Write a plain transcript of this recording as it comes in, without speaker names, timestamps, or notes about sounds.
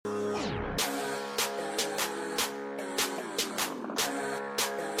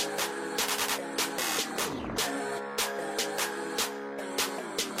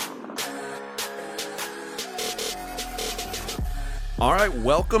All right,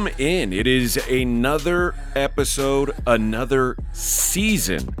 welcome in. It is another episode, another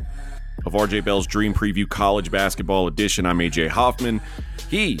season of RJ Bell's Dream Preview College Basketball Edition. I'm AJ Hoffman.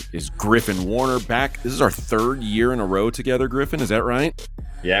 He is Griffin Warner back. This is our third year in a row together, Griffin. Is that right?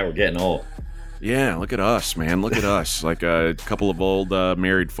 Yeah, we're getting old. Yeah, look at us, man. Look at us, like a couple of old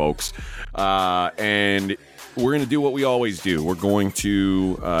married folks. And we're going to do what we always do. We're going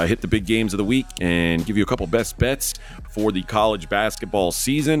to hit the big games of the week and give you a couple best bets for the college basketball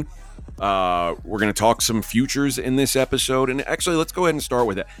season. We're going to talk some futures in this episode. And actually, let's go ahead and start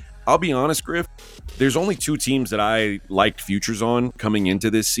with it. I'll be honest, Griff, there's only two teams that I liked futures on coming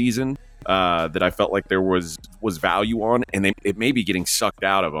into this season that I felt like there was value on, and it may be getting sucked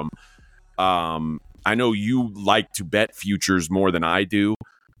out of them. I know you like to bet futures more than I do.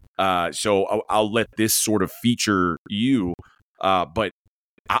 So I'll let this sort of feature you, but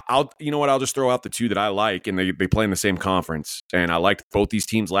I'll just throw out the two that I like, and they play in the same conference, and I liked both these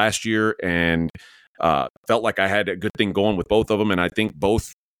teams last year, and felt like I had a good thing going with both of them, and I think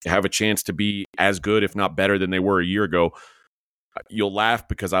both have a chance to be as good, if not better, than they were a year ago. You'll laugh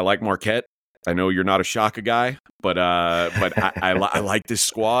because I like Marquette. I know you're not a Shaka guy, but I like this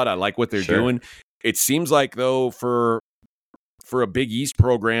squad. I like what they're doing. It seems like, though, for a Big East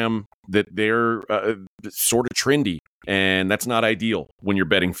program that they're sort of trendy, and that's not ideal when you're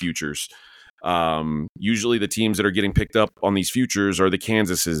betting futures. Usually the teams that are getting picked up on these futures are the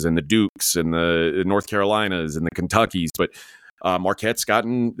Kansases and the Dukes and the North Carolinas and the Kentuckys, but Marquette's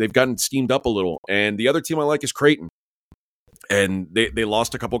gotten steamed up a little. And the other team I like is Creighton. And they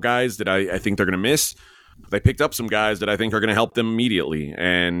lost a couple guys that I think they're going to miss. They picked up some guys that I think are going to help them immediately.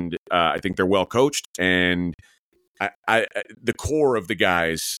 And I think they're well coached. And the core of the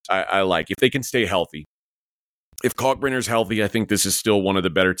guys I like, if they can stay healthy. If Kalkbrenner's healthy, I think this is still one of the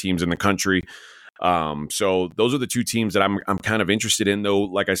better teams in the country. So those are the two teams that I'm kind of interested in, though.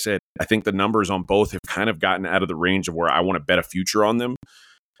 Like I said, I think the numbers on both have kind of gotten out of the range of where I want to bet a future on them.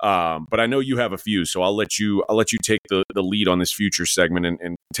 But I know you have a few, so I'll let you take the lead on this future segment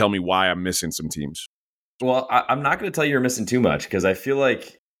and tell me why I'm missing some teams. Well, I'm not going to tell you you're missing too much, because I feel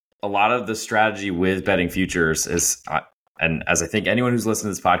like a lot of the strategy with betting futures is, and as I think anyone who's listened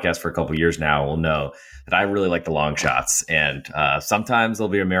to this podcast for a couple of years now will know, that I really like the long shots. And sometimes there'll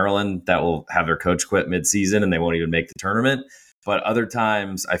be a Maryland that will have their coach quit midseason and they won't even make the tournament. But other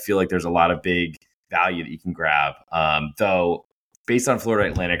times I feel like there's a lot of big value that you can grab. Though based on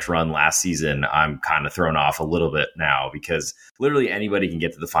Florida Atlantic's run last season, I'm kind of thrown off a little bit now, because literally anybody can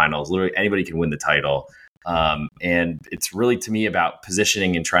get to the finals. Literally anybody can win the title. And it's really, to me, about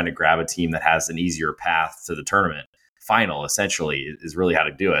positioning and trying to grab a team that has an easier path to the tournament final, essentially, is really how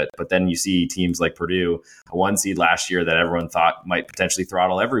to do it. But then you see teams like Purdue, a 1 seed last year that everyone thought might potentially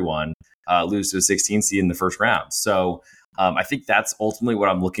throttle everyone, lose to a 16 seed in the first round. So I think that's ultimately what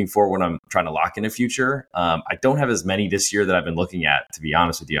I'm looking for when I'm trying to lock in a future. I don't have as many this year that I've been looking at, to be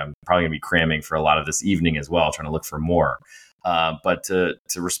honest with you. I'm probably going to be cramming for a lot of this evening as well, trying to look for more. But to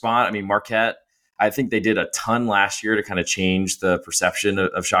respond, I mean, Marquette, I think they did a ton last year to kind of change the perception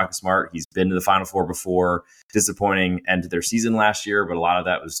of Shaka Smart. He's been to the Final Four before. Disappointing end to their season last year, but a lot of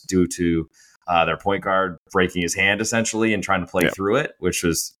that was due to their point guard breaking his hand, essentially, and trying to play through it, which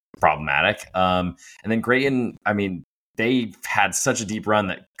was problematic. And then Creighton, I mean, they had such a deep run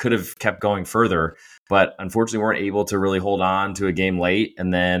that could have kept going further, but unfortunately weren't able to really hold on to a game late.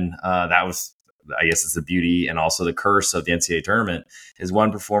 And then that was, I guess it's the beauty and also the curse of the NCAA tournament, is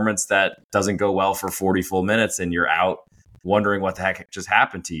one performance that doesn't go well for 40 full minutes and you're out wondering what the heck just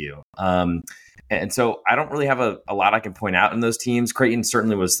happened to you. And so I don't really have a lot I can point out in those teams. Creighton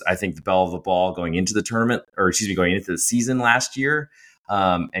certainly was, I think, the belle of the ball going into the tournament, going into the season last year,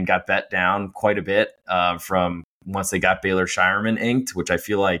 and got bet down quite a bit from once they got Baylor Shireman inked, which I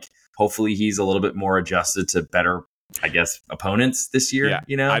feel like hopefully he's a little bit more adjusted to better, I guess, opponents this year. Yeah,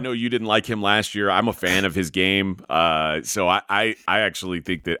 you know, I know you didn't like him last year. I'm a fan of his game. So I actually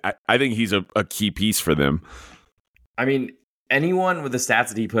think that I think he's a key piece for them. I mean, anyone with the stats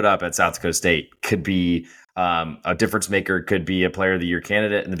that he put up at South Dakota State could be a difference maker, could be a player of the year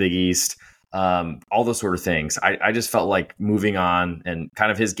candidate in the Big East, all those sort of things. I just felt like moving on and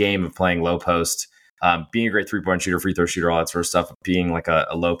kind of his game of playing low post, being a great 3-point shooter, free throw shooter, all that sort of stuff, being like a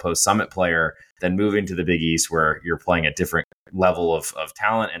low post summit player, then moving to the Big East where you're playing a different level of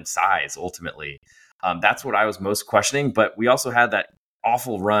talent and size ultimately. That's what I was most questioning. But we also had that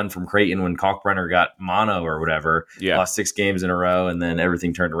awful run from Creighton when Kalkbrenner got mono or whatever, lost 6 games in a row, and then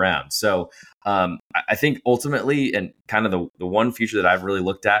everything turned around. So I think ultimately, and kind of the one future that I've really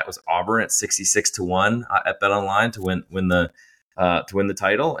looked at was Auburn at 66-1 at BetOnline to win the to win the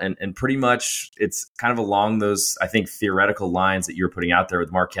title. And pretty much it's kind of along those, I think, theoretical lines that you're putting out there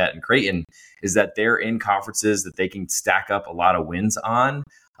with Marquette and Creighton, is that they're in conferences that they can stack up a lot of wins on.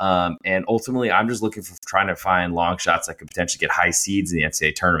 And ultimately, I'm just looking for trying to find long shots that could potentially get high seeds in the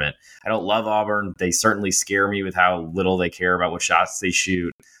NCAA tournament. I don't love Auburn. They certainly scare me with how little they care about what shots they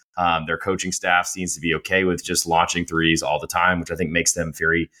shoot. Their coaching staff seems to be okay with just launching threes all the time, which I think makes them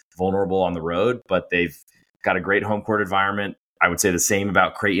very vulnerable on the road. But they've got a great home court environment. I would say the same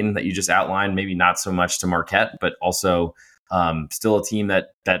about Creighton that you just outlined, maybe not so much to Marquette, but also still a team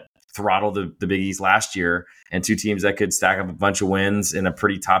that throttled the Big East last year, and two teams that could stack up a bunch of wins in a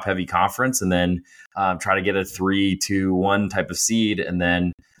pretty top-heavy conference and then try to get a 3-2-1 type of seed, and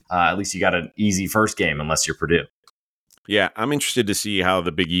then at least you got an easy first game unless you're Purdue. Yeah, I'm interested to see how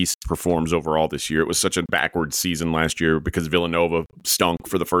the Big East performs overall this year. It was such a backward season last year because Villanova stunk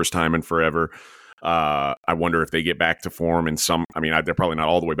for the first time in forever. I wonder if they get back to form in some. I mean, they're probably not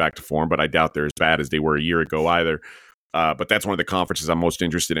all the way back to form, but I doubt they're as bad as they were a year ago either. But that's one of the conferences I'm most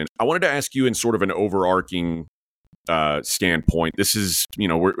interested in. I wanted to ask you in sort of an overarching standpoint. This is,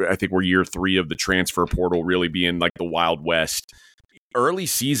 I think we're year 3 of the transfer portal really being like the Wild West. Early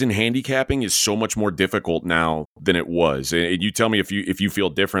season handicapping is so much more difficult now than it was. And you tell me if you feel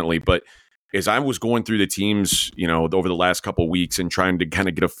differently, but as I was going through the teams, over the last couple of weeks and trying to kind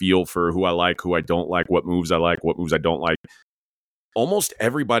of get a feel for who I like, who I don't like, what moves I like, what moves I don't like, almost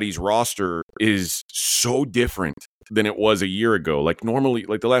everybody's roster is so different than it was a year ago. Like normally,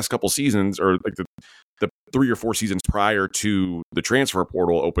 like the last couple seasons or like the 3 or 4 seasons prior to the transfer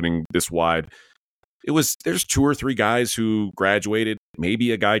portal opening this wide, there's 2 or 3 guys who graduated,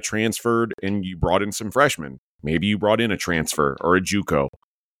 maybe a guy transferred and you brought in some freshmen. Maybe you brought in a transfer or a JUCO.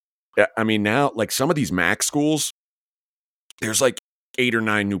 I mean, now like some of these MAC schools, there's like 8 or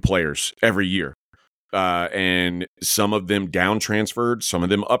 9 new players every year. And some of them down transferred, some of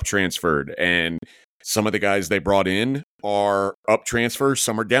them up transferred, and some of the guys they brought in are up transfers,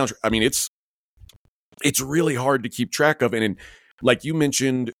 some are down. I mean, it's really hard to keep track of. And like you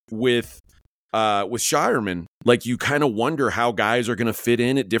mentioned with Shireman, like you kind of wonder how guys are going to fit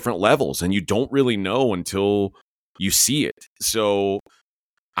in at different levels, and you don't really know until you see it. So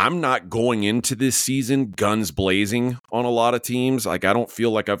I'm not going into this season guns blazing on a lot of teams. Like, I don't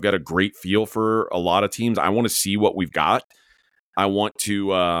feel like I've got a great feel for a lot of teams. I want to see what we've got. I want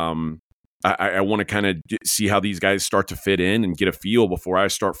to, I want to kind of see how these guys start to fit in and get a feel before I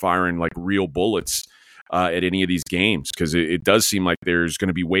start firing like real bullets at any of these games. Cause it does seem like there's going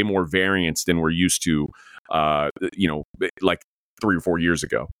to be way more variance than we're used to, like 3 or 4 years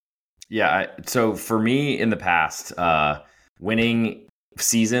ago. Yeah. So for me in the past, winning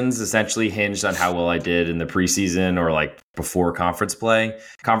seasons essentially hinged on how well I did in the preseason or like before conference play.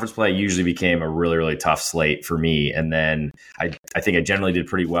 Conference play usually became a really, really tough slate for me. And then I think I generally did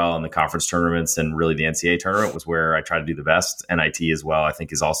pretty well in the conference tournaments, and really the NCAA tournament was where I tried to do the best. NIT as well, I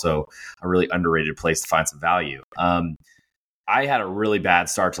think, is also a really underrated place to find some value. I had a really bad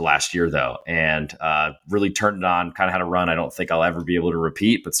start to last year, though, and really turned it on, kind of had a run I don't think I'll ever be able to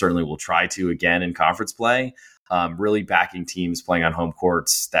repeat, but certainly will try to again in conference play. Really backing teams playing on home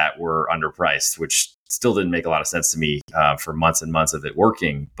courts that were underpriced, which still didn't make a lot of sense to me for months and months of it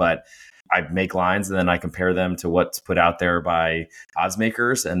working. But I make lines and then I compare them to what's put out there by odds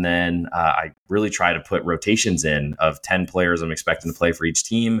makers. And then I really try to put rotations in of 10 players I'm expecting to play for each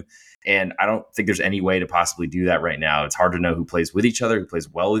team. And I don't think there's any way to possibly do that right now. It's hard to know who plays with each other, who plays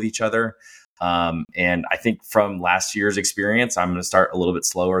well with each other. And I think from last year's experience, I'm going to start a little bit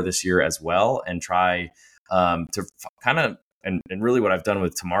slower this year as well and try to kind of, and really what I've done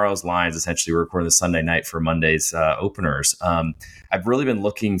with tomorrow's lines, essentially we're recording this Sunday night for Monday's openers. I've really been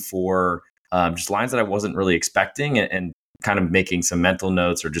looking for just lines that I wasn't really expecting and kind of making some mental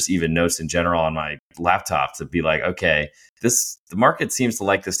notes or just even notes in general on my laptop to be like, okay, the market seems to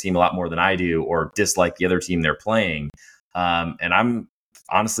like this team a lot more than I do, or dislike the other team they're playing. And I'm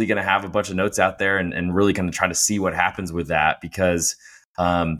honestly going to have a bunch of notes out there and really kind of try to see what happens with that, because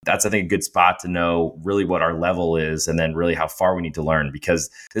that's, I think, a good spot to know really what our level is and then really how far we need to learn, because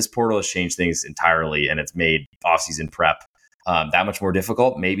this portal has changed things entirely and it's made offseason prep that much more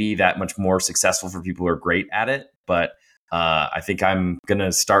difficult, maybe that much more successful for people who are great at it. But I think I'm going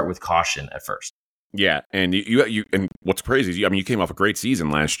to start with caution at first. Yeah. And you and what's crazy is, you came off a great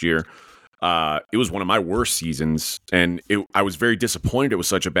season last year. It was one of my worst seasons, and I was very disappointed it was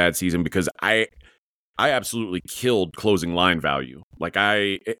such a bad season because I absolutely killed closing line value. Like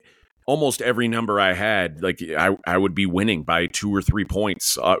almost every number I had, like I would be winning by 2 or 3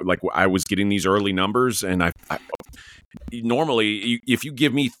 points. Like I was getting these early numbers, and I normally, if you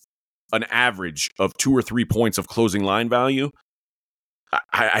give me an average of 2 or 3 points of closing line value,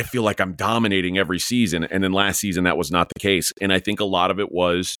 I feel like I'm dominating every season. And then last season, that was not the case. And I think a lot of it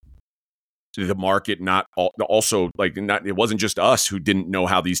was the market it wasn't just us who didn't know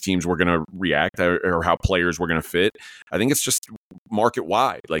how these teams were going to react or how players were going to fit. I think it's just market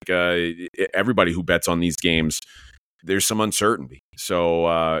wide. Like everybody who bets on these games, there's some uncertainty.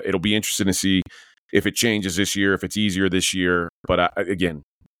 So it'll be interesting to see if it changes this year, if it's easier this year. But again,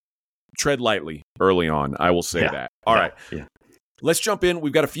 tread lightly early on. I will say that. All right. Yeah. Let's jump in.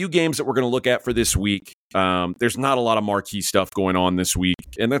 We've got a few games that we're going to look at for this week. There's not a lot of marquee stuff going on this week,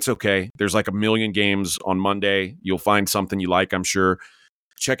 and that's okay. There's like a million games on Monday. You'll find something you like, I'm sure.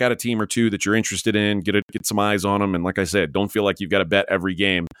 Check out a team or two that you're interested in. Get some eyes on them. And like I said, don't feel like you've got to bet every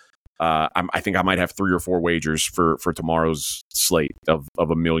game. I think I might have 3 or 4 wagers for tomorrow's slate of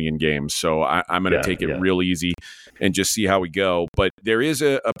a million games. So I'm going to take it real easy and just see how we go. But there is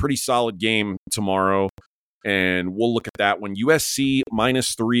a pretty solid game tomorrow. And we'll look at that one. USC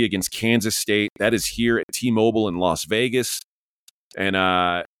 -3 against Kansas State. That is here at T-Mobile in Las Vegas. And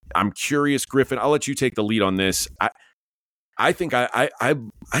I'm curious, Griffin, I'll let you take the lead on this. I think I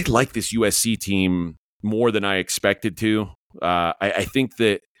like this USC team more than I expected to. I think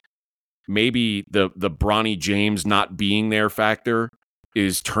that maybe the Bronny James not being there factor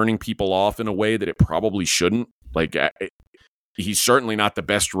is turning people off in a way that it probably shouldn't. Like, he's certainly not the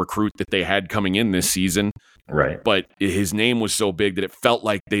best recruit that they had coming in this season. Right. But his name was so big that it felt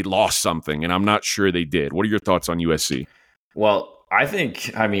like they lost something, and I'm not sure they did. What are your thoughts on USC? Well, I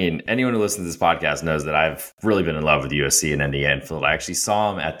mean, anyone who listens to this podcast knows that I've really been in love with USC and ND Enfield. I actually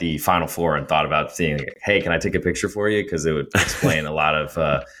saw him at the Final Four and thought about saying, hey, can I take a picture for you? Because it would explain a lot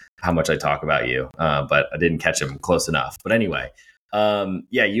of how much I talk about you. But I didn't catch him close enough. But anyway,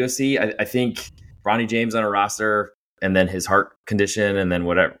 USC, I think Bronny James on a roster, and then his heart condition, and then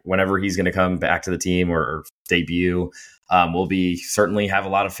whenever he's going to come back to the team or debut, will be certainly have a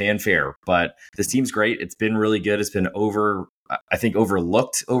lot of fanfare. But this team's great. It's been really good. It's been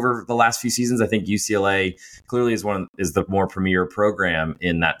overlooked over the last few seasons. I think UCLA clearly is the more premier program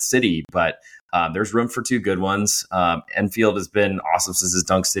in that city, but there's room for 2 good ones. Enfield has been awesome since his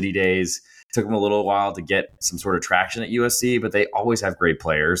Dunk City days. Took them a little while to get some sort of traction at USC, but they always have great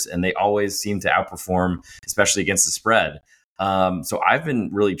players, and they always seem to outperform, especially against the spread. So I've been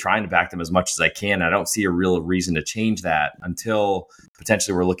really trying to back them as much as I can. I don't see a real reason to change that until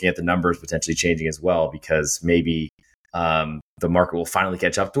potentially we're looking at the numbers potentially changing as well, because maybe the market will finally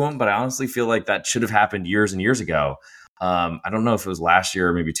catch up to them. But I honestly feel like that should have happened years and years ago. I don't know if it was last year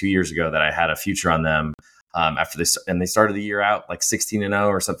or maybe 2 years ago that I had a future on them. After this, and they started the year out like 16-0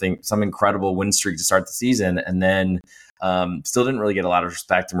 or something, some incredible win streak to start the season, and then still didn't really get a lot of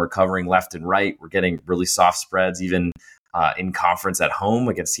respect, and we're covering left and right. We're getting really soft spreads, even in conference at home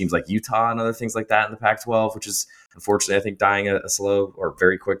against teams like Utah and other things like that in the Pac-12, which is unfortunately, I think, dying a slow or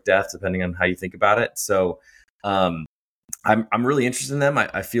very quick death, depending on how you think about it. So I'm really interested in them.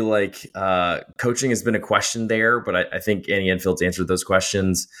 I feel like coaching has been a question there, but I think Andy Enfield's answered those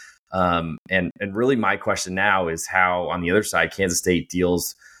questions. And really my question now is how, on the other side, Kansas State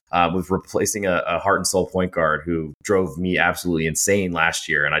deals with replacing a heart and soul point guard who drove me absolutely insane last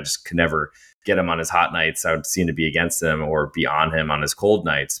year. And I just could never get him on his hot nights. I would seem to be against him or be on him on his cold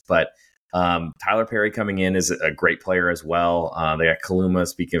nights. But Tyler Perry coming in is a great player as well. They got Kaluma,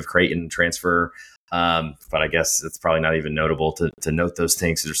 speaking of Creighton transfer. But I guess it's probably not even notable to note those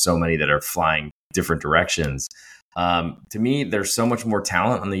things, because there's so many that are flying different directions. To me, there's so much more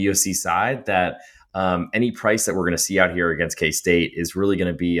talent on the USC side that any price that we're going to see out here against K-State is really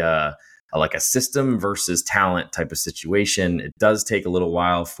going to be like a system versus talent type of situation. It does take a little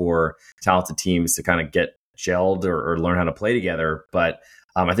while for talented teams to kind of get gelled or learn how to play together. But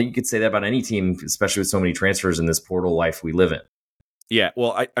I think you could say that about any team, especially with so many transfers in this portal life we live in. Yeah,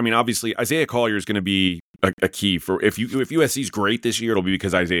 well, I mean, obviously, Isaiah Collier is going to be a key for if USC is great this year, it'll be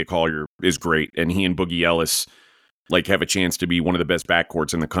because Isaiah Collier is great, and he and Boogie Ellis have a chance to be one of the best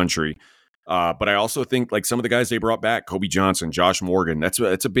backcourts in the country. But I also think some of the guys they brought back, Kobe Johnson, Josh Morgan, that's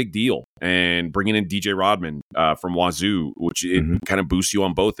a big deal. And bringing in DJ Rodman from Wazoo, which it kind of boosts you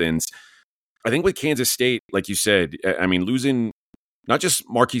on both ends. I think with Kansas State, like you said, I mean, losing not just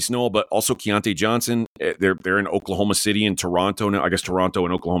Marquise Noel, but also Keontae Johnson. They're in Oklahoma City and Toronto now. I guess Toronto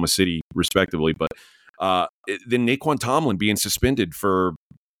and Oklahoma City, respectively. But then Naquan Tomlin being suspended for,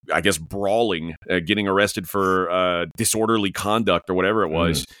 I guess, brawling, getting arrested for disorderly conduct or whatever it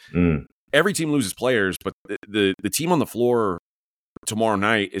was. Every team loses players, but the team on the floor tomorrow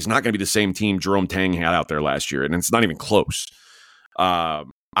night is not going to be the same team Jerome Tang had out there last year, and it's not even close.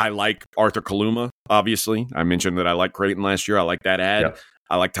 I like Arthur Kaluma, obviously. I mentioned that I liked Creighton last year. I like that ad.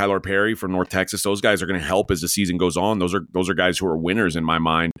 I like Tyler Perry from North Texas. Those guys are going to help as the season goes on. Those are guys who are winners in my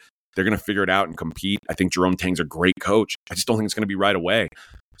mind. They're going to figure it out and compete. I think Jerome Tang's a great coach. I just don't think it's going to be right away.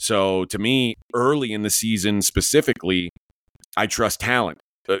 So to me, early in the season specifically, I trust talent.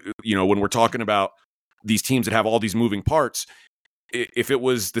 When we're talking about these teams that have all these moving parts, if it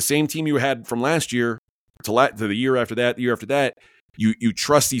was the same team you had from last year to the year after that, you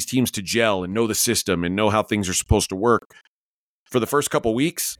trust these teams to gel and know the system and know how things are supposed to work. For the first couple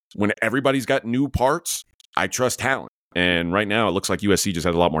weeks, when everybody's got new parts, I trust talent. And right now, it looks like USC just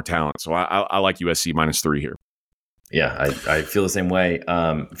has a lot more talent. So I like USC -3 here. Yeah, I feel the same way.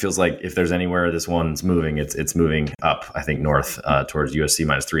 It feels like if there's anywhere this one's moving, it's moving up, I think, north towards USC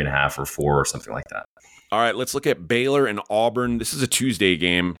 -3.5 or 4 or something like that. All right, let's look at Baylor and Auburn. This is a Tuesday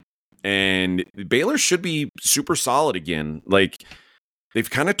game, and Baylor should be super solid again. Like, they've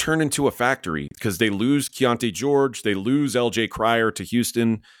kind of turned into a factory because they lose Keontae George, they lose LJ Cryer to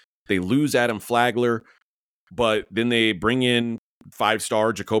Houston, they lose Adam Flagler, but then they bring in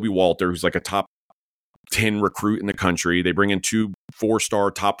 5-star Jacoby Walter, who's like a top 10 recruit in the country. They bring in 2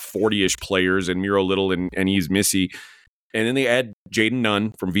 4-star top 40-ish players and Miro Little and Yves Missy. And then they add Jaden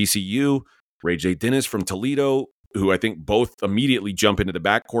Nunn from VCU, Ray J. Dennis from Toledo, who I think both immediately jump into the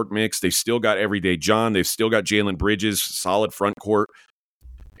backcourt mix. They've still got Everyday John. They've still got Jalen Bridges, solid front court.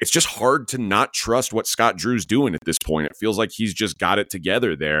 It's just hard to not trust what Scott Drew's doing at this point. It feels like he's just got it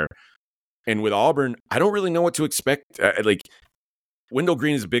together there. And with Auburn, I don't really know what to expect. Wendell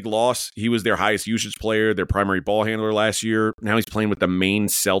Green is a big loss. He was their highest usage player, their primary ball handler last year. Now he's playing with the Maine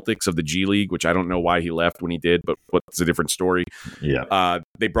Celtics of the G League, which I don't know why he left when he did, but what's a different story. Yeah.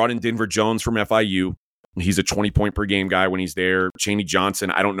 They brought in Denver Jones from FIU. He's a 20-point per game guy when he's there. Chaney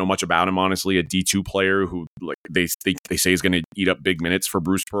Johnson, I don't know much about him, honestly, a D2 player who they say is going to eat up big minutes for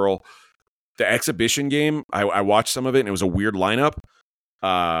Bruce Pearl. The exhibition game, I watched some of it, and it was a weird lineup.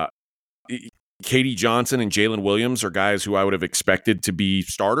 Katie Johnson and Jalen Williams are guys who I would have expected to be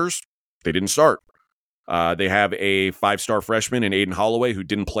starters. They didn't start. They have a 5-star freshman in Aiden Holloway who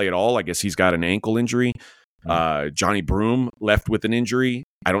didn't play at all. I guess he's got an ankle injury. Johnny Broom left with an injury.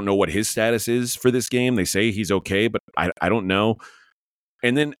 I don't know what his status is for this game. They say he's okay, but I don't know.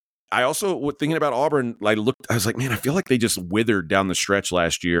 And then I also was thinking about Auburn. I was like, man, I feel like they just withered down the stretch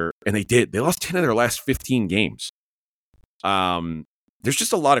last year, and they did. They lost 10 of their last 15 games. There's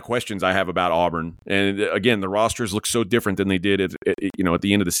just a lot of questions I have about Auburn. And again, the rosters look so different than they did at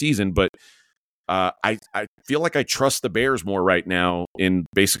the end of the season. But I feel like I trust the Bears more right now in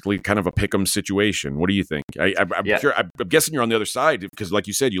basically kind of a pick'em situation. What do you think? I'm guessing you're on the other side because, like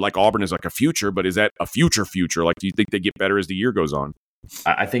you said, you like Auburn as like a future. But is that a future? Like, do you think they get better as the year goes on?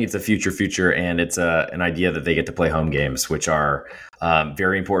 I think it's a future, and it's an idea that they get to play home games, which are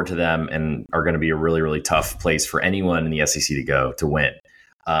very important to them and are going to be a really, really tough place for anyone in the SEC to go to win.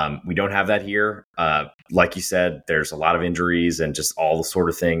 We don't have that here. Like you said, there's a lot of injuries and just all the sort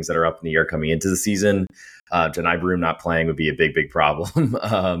of things that are up in the air coming into the season. Janai Broom not playing would be a big, big problem.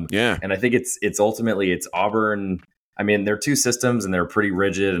 And I think it's ultimately Auburn. I mean, they're two systems and they're pretty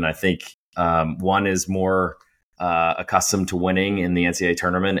rigid. And I think one is more accustomed to winning in the NCAA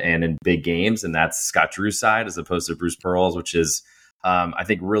tournament and in big games. And that's Scott Drew's side as opposed to Bruce Pearl's, which is, I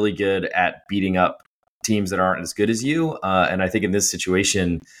think, really good at beating up teams that aren't as good as you. And I think in this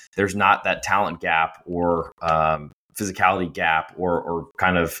situation, there's not that talent gap or physicality gap or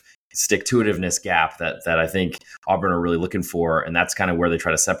kind of stick-to-itiveness gap that I think Auburn are really looking for. And that's kind of where they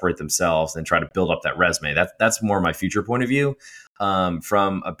try to separate themselves and try to build up that resume. That's more my future point of view.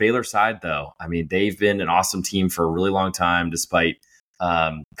 From a Baylor side, though, I mean, they've been an awesome team for a really long time, despite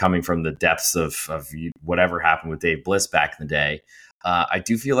coming from the depths of whatever happened with Dave Bliss back in the day. I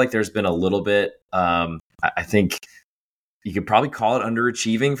do feel like there's been a little bit, I think you could probably call it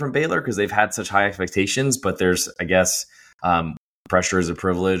underachieving from Baylor because they've had such high expectations, but there's, I guess, pressure is a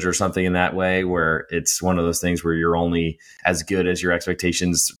privilege or something in that way, where it's one of those things where you're only as good as your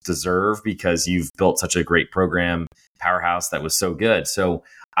expectations deserve because you've built such a great program powerhouse that was so good. So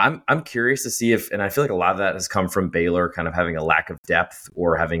I'm curious to see if, and I feel like a lot of that has come from Baylor kind of having a lack of depth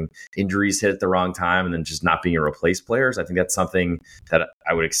or having injuries hit at the wrong time and then just not being able to replace players. I think that's something that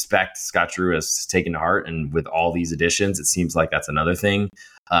I would expect Scott Drew has taken to heart. And with all these additions, it seems like that's another thing.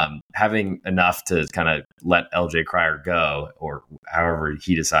 Having enough to kind of let LJ Cryer go or however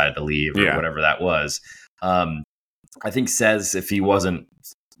he decided to leave or whatever that was, I think says if he wasn't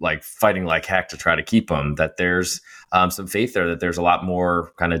like fighting like heck to try to keep him, that there's some faith there, that there's a lot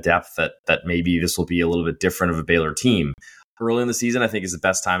more kind of depth that maybe this will be a little bit different of a Baylor team. early in the season, I think is the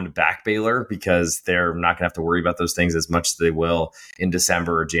best time to back Baylor because they're not going to have to worry about those things as much as they will in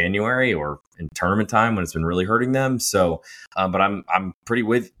December or January or in tournament time when it's been really hurting them. So, but I'm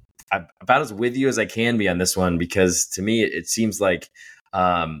about as with you as I can be on this one because to me it seems like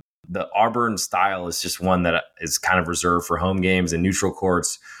the Auburn style is just one that is kind of reserved for home games and neutral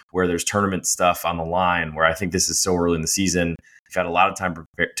courts where there's tournament stuff on the line. Where I think this is so early in the season. We've had a lot of time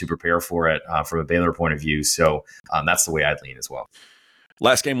to prepare for it from a Baylor point of view. So that's the way I'd lean as well.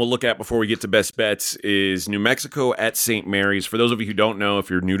 Last game we'll look at before we get to best bets is New Mexico at St. Mary's. For those of you who don't know, if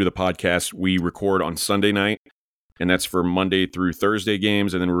you're new to the podcast, we record on Sunday night, and that's for Monday through Thursday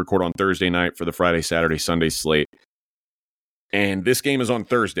games, and then we record on Thursday night for the Friday, Saturday, Sunday slate. And this game is on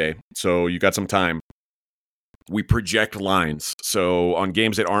Thursday, so you got some time. We project lines. So on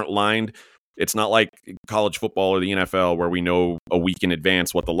games that aren't lined, it's not like college football or the NFL where we know a week in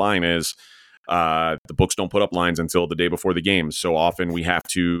advance what the line is. The books don't put up lines until the day before the game. So often we have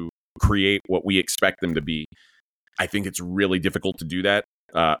to create what we expect them to be. I think it's really difficult to do that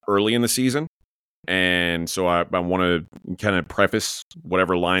early in the season. And so I want to kind of preface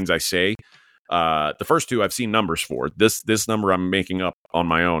whatever lines I say. The first two I've seen numbers for. This number I'm making up on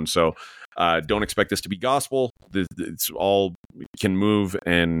my own. So don't expect this to be gospel. It's all can move,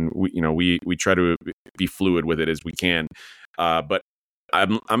 and we try to be fluid with it as we can. But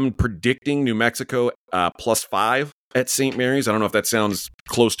I'm predicting New Mexico +5 at St. Mary's. I don't know if that sounds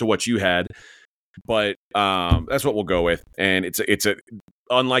close to what you had, but that's what we'll go with. And it's a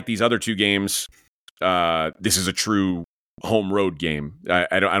unlike these other two games. This is a true home road game.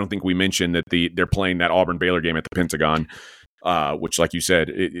 I don't think we mentioned that they're playing that Auburn Baylor game at the Pentagon, which, like you said,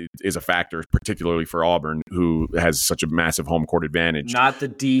 it is a factor, particularly for Auburn, who has such a massive home court advantage. Not the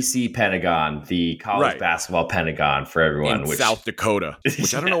DC Pentagon, the college basketball Pentagon for everyone. In South Dakota,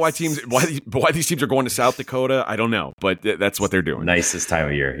 which I don't know why these teams are going to South Dakota. I don't know, but that's what they're doing. Nicest time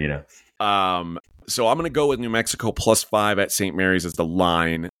of year, So I'm going to go with New Mexico +5 at St. Mary's as the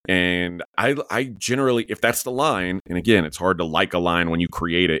line. And I generally, if that's the line, and again, it's hard to like a line when you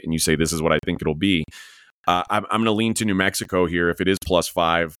create it and you say, this is what I think it'll be. I'm going to lean to New Mexico here if it is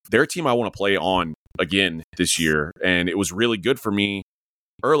 +5. They're a team I want to play on again this year. And it was really good for me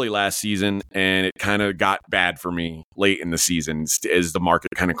early last season. And it kind of got bad for me late in the season as the market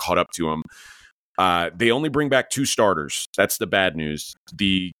kind of caught up to them. They only bring back 2 starters. That's the bad news.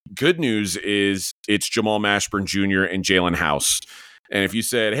 The good news is it's Jamal Mashburn Jr. and Jalen House. And if you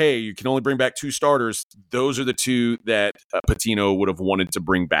said, hey, you can only bring back 2 starters, those are the 2 that Pitino would have wanted to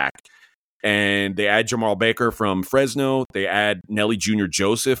bring back. And they add Jamal Baker from Fresno. They add Nelly Jr.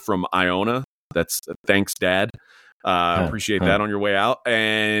 Joseph from Iona. That's thanks, Dad. Appreciate that on your way out.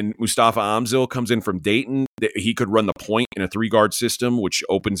 And Mustafa Amzil comes in from Dayton. He could run the point in a 3-guard system, which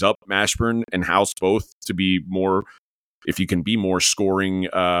opens up Mashburn and House both to be more, if you can be more scoring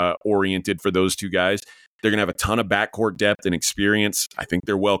oriented for those 2 guys. They're going to have a ton of backcourt depth and experience. I think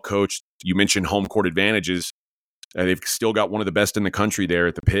they're well coached. You mentioned home court advantages. They've still got one of the best in the country there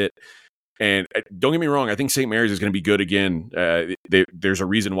at the Pit. And don't get me wrong, I think St. Mary's is going to be good again. There's a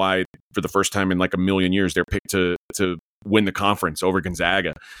reason why, for the first time in like a million years, they're picked to win the conference over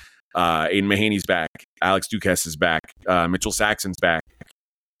Gonzaga. Aiden Mahaney's back. Alex Duquesne is back. Mitchell Saxon's back.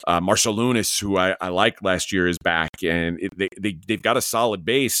 Marshall Lunas, who I liked last year, is back. And they've got a solid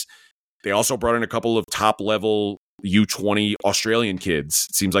base. They also brought in a couple of top-level U20 Australian kids.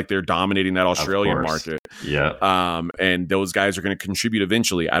 It seems like they're dominating that Australian market. Yeah. And those guys are going to contribute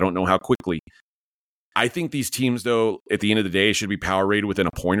eventually. I don't know how quickly. I think these teams, though, at the end of the day, should be power rated within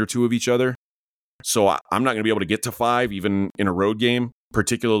a point or 2 of each other. So I'm not going to be able to get to 5 even in a road game,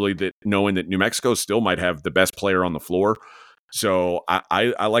 particularly that knowing that New Mexico still might have the best player on the floor. So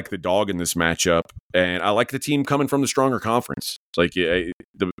I like the dog in this matchup, and I like the team coming from the stronger conference. It's like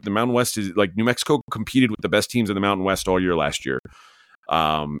the Mountain West is like New Mexico competed with the best teams in the Mountain West all year last year.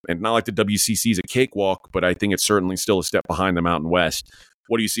 And not like the WCC is a cakewalk, but I think it's certainly still a step behind the Mountain West.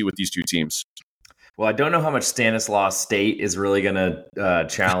 What do you see with these 2 teams? Well, I don't know how much Stanislaus State is really going to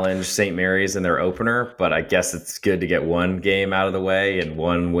challenge St. Mary's in their opener, but I guess it's good to get one game out of the way and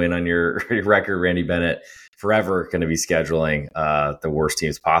one win on your record. Randy Bennett forever going to be scheduling the worst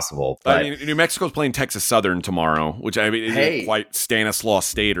teams possible. But I mean, New Mexico's playing Texas Southern tomorrow, which isn't quite Stanislaus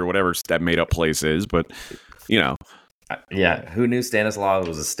State or whatever that made up place is, but yeah, who knew Stanislaus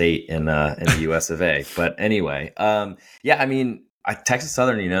was a state in the U.S. of A? But anyway, I mean. Texas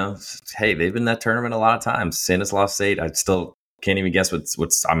Southern, hey, they've been in that tournament a lot of times. Stanislaus State, I still can't even guess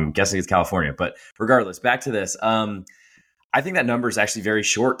what's. I'm guessing it's California, but regardless, back to this. I think that number is actually very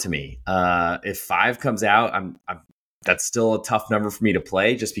short to me. If 5 comes out, that's still a tough number for me to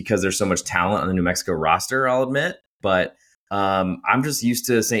play, just because there's so much talent on the New Mexico roster. I'll admit, but I'm just used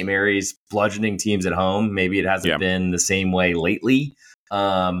to St. Mary's bludgeoning teams at home. Maybe it hasn't been the same way lately.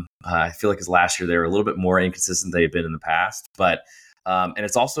 I feel like as last year they were a little bit more inconsistent than they've been in the past, but and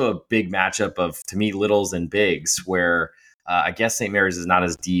it's also a big matchup of, to me, littles and bigs, where I guess St. Mary's is not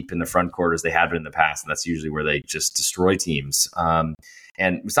as deep in the front court as they had been in the past, and that's usually where they just destroy teams.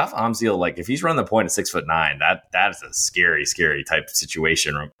 And Mustafa Amzil, like if he's running the point at 6'9", that is a scary type of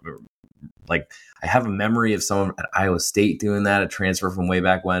situation. Like I have a memory of someone at Iowa State doing that, a transfer from way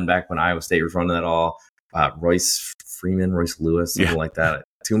back when Iowa State was running that all. Royce Lewis, something like that.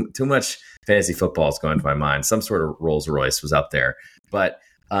 Too much fantasy football is going to my mind. Some sort of Rolls Royce was up there, but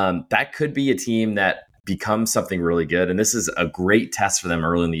that could be a team that becomes something really good. And this is a great test for them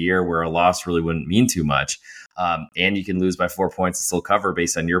early in the year, where a loss really wouldn't mean too much. And you can lose by 4 points and still cover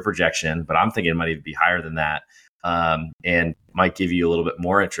based on your projection, but I'm thinking it might even be higher than that. And might give you a little bit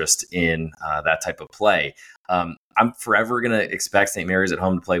more interest in that type of play. I'm forever going to expect St. Mary's at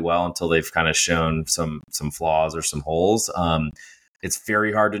home to play well until they've kind of shown some flaws or some holes. It's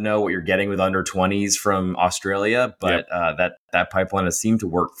very hard to know what you're getting with under 20s from Australia, but that pipeline has seemed to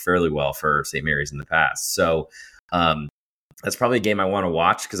work fairly well for St. Mary's in the past. So that's probably a game I want to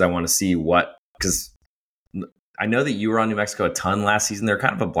watch because I want to see because I know that you were on New Mexico a ton last season. They're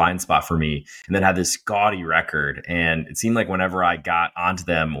kind of a blind spot for me, and then had this gaudy record. And it seemed like whenever I got onto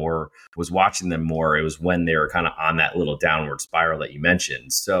them or was watching them more, it was when they were kind of on that little downward spiral that you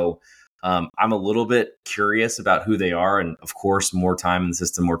mentioned. So I'm a little bit curious about who they are. And of course, more time in the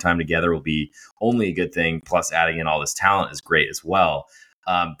system, more time together will be only a good thing. Plus adding in all this talent is great as well.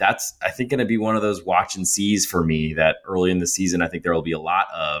 That's, I think, going to be one of those watch and sees for me that early in the season, I think there will be a lot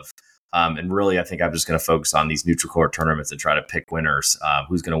of. And really, I think I'm just going to focus on these neutral court tournaments and try to pick winners.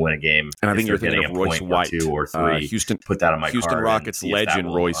 Who's going to win a game? And I think you're thinking of Royce White, or 2 or 3. Put that on my Houston card. Rockets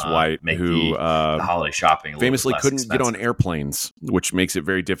legend Royce White, who the holiday shopping famously couldn't expensive. get on airplanes, which makes it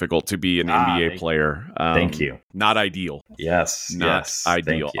very difficult to be an NBA player. Thank you. Not ideal. Yes. Not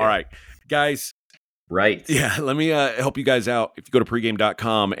ideal. All right, guys. Right. Yeah. Let me help you guys out. If you go to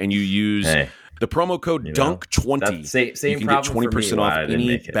pregame.com and you use the promo code DUNK20, you can get 20% off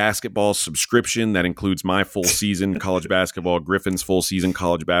any basketball subscription. That includes my full season college basketball, Griffin's full season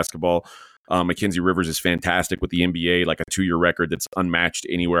college basketball. Mackenzie Rivers is fantastic with the NBA, like a 2-year record that's unmatched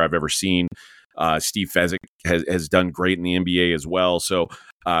anywhere I've ever seen. Steve Fezzik has done great in the NBA as well. So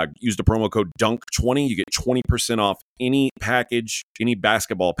use the promo code DUNK20. You get 20% off any package, any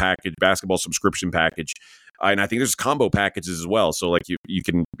basketball subscription package. And I think there's combo packages as well. So like you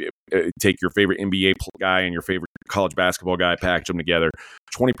can take your favorite NBA guy and your favorite college basketball guy, package them together.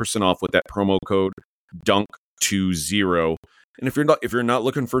 20% off with that promo code DUNK20. And if you're not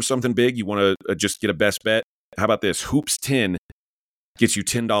looking for something big, you want to just get a best bet. How about this? Hoops10 gets you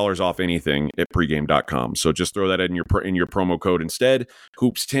 $10 off anything at pregame.com. So just throw that in your promo code instead.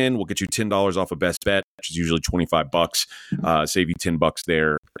 Hoops10 will get you $10 off a best bet, which is usually $25. Save you $10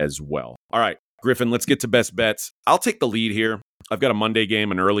 there as well. All right, Griffin, let's get to best bets. I'll take the lead here. I've got a Monday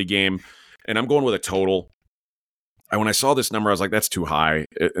game, an early game, and I'm going with a total. And when I saw this number, I was like, that's too high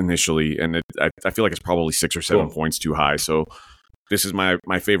initially. And I feel like it's probably 6 or 7 points too high. So this is my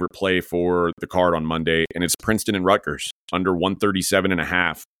favorite play for the card on Monday, and it's Princeton and Rutgers under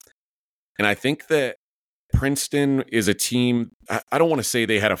 137.5. And I think that Princeton is a team, I don't want to say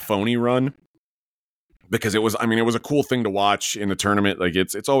they had a phony run, because it was a cool thing to watch in the tournament. Like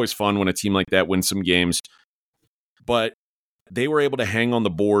it's always fun when a team like that wins some games, but they were able to hang on the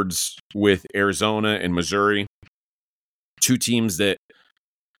boards with Arizona and Missouri, 2 teams that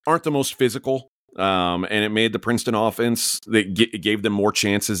aren't the most physical. And it made the Princeton offense, it gave them more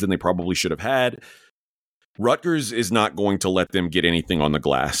chances than they probably should have had. Rutgers is not going to let them get anything on the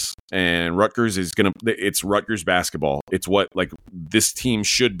glass. And Rutgers it's Rutgers basketball. It's what, like, this team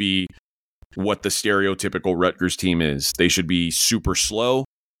should be what the stereotypical Rutgers team is. They should be super slow.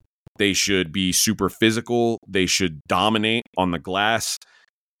 They should be super physical. They should dominate on the glass.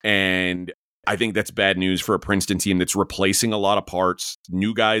 And I think that's bad news for a Princeton team that's replacing a lot of parts.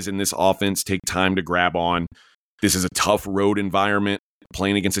 New guys in this offense take time to grab on. This is a tough road environment,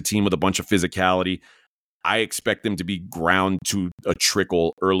 playing against a team with a bunch of physicality. I expect them to be ground to a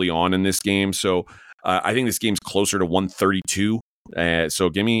trickle early on in this game. So I think this game's closer to 132. So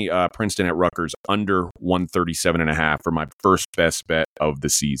give me Princeton at Rutgers under 137.5 for my first best bet of the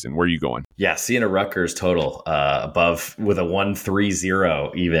season. Where are you going? Yeah, seeing a Rutgers total above with a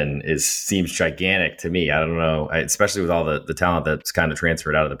 130 even seems gigantic to me. I don't know, especially with all the talent that's kind of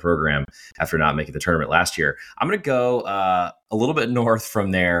transferred out of the program after not making the tournament last year. I'm going to go a little bit north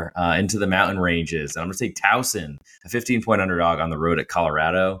from there into the mountain ranges. And I'm going to take Towson, a 15-point underdog on the road at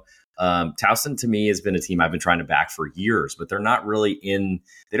Colorado. Towson to me has been a team I've been trying to back for years, but they're not really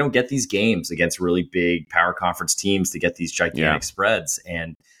they don't get these games against really big power conference teams to get these gigantic spreads.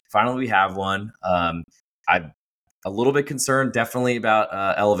 And finally we have one. I'm a little bit concerned definitely about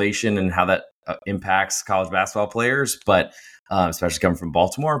elevation and how that impacts college basketball players, but especially coming from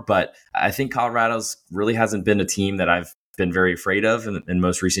Baltimore. But I think Colorado's really hasn't been a team that I've been very afraid of in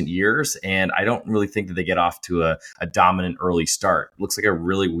most recent years. And I don't really think that they get off to a dominant early start. It looks like a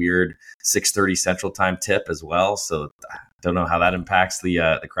really weird 6:30 Central Time tip as well. So I don't know how that impacts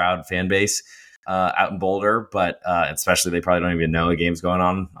the crowd fan base out in Boulder, but especially they probably don't even know a game's going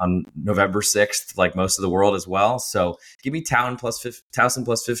on November 6th, like most of the world as well. So give me Towson plus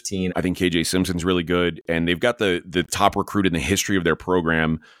 15. I think KJ Simpson's really good, and they've got the top recruit in the history of their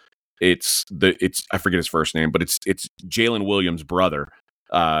program. It's I forget his first name, but it's Jalen Williams' brother,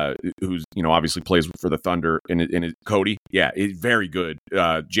 who's obviously plays for the Thunder, and Cody. Yeah, he's very good.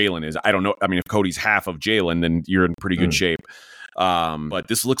 Jalen is. I don't know. I mean, if Cody's half of Jalen, then you're in pretty good shape. But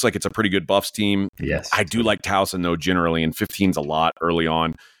this looks like it's a pretty good Buffs team. Yes, I do like Towson though generally, and 15's a lot early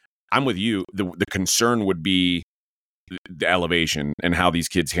on. I'm with you. The concern would be the elevation and how these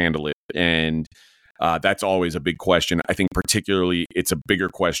kids handle it, and that's always a big question. I think particularly it's a bigger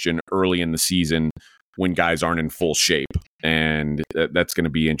question early in the season when guys aren't in full shape, and that's going to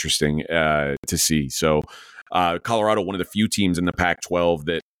be interesting to see. So Colorado, one of the few teams in the Pac-12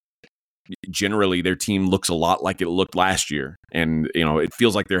 that generally their team looks a lot like it looked last year, and it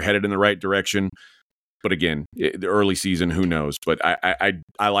feels like they're headed in the right direction. But again, the early season, who knows? But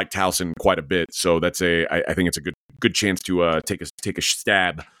I like Towson quite a bit, so I think it's a good chance to take a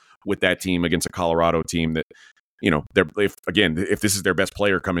stab with that team against a Colorado team that if this is their best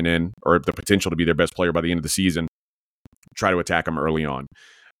player coming in, or the potential to be their best player by the end of the season, try to attack them early on.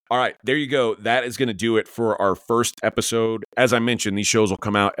 All right, there you go. That is going to do it for our first episode. As I mentioned, these shows will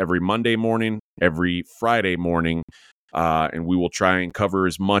come out every Monday morning, every Friday morning, and we will try and cover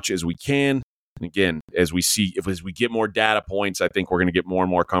as much as we can. And again, as we get more data points, I think we're going to get more and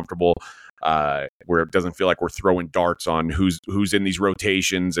more comfortable where it doesn't feel like we're throwing darts on who's in these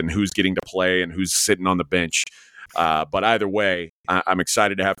rotations and who's getting to play and who's sitting on the bench. But either way, I'm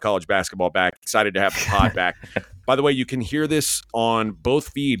excited to have college basketball back, excited to have the pod back. By the way, you can hear this on both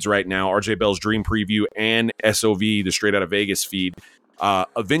feeds right now, RJ Bell's Dream Preview and SOV, the Straight Outta Vegas feed.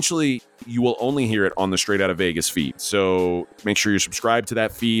 Eventually, you will only hear it on the Straight Outta Vegas feed. So make sure you're subscribed to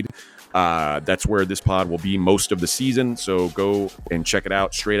that feed. That's where this pod will be most of the season. So go and check it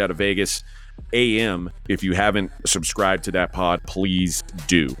out, Straight Outta Vegas AM. If you haven't subscribed to that pod, please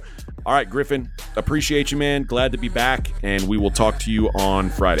do. All right, Griffin, appreciate you, man. Glad to be back, and we will talk to you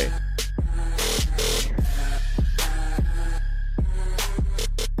on Friday.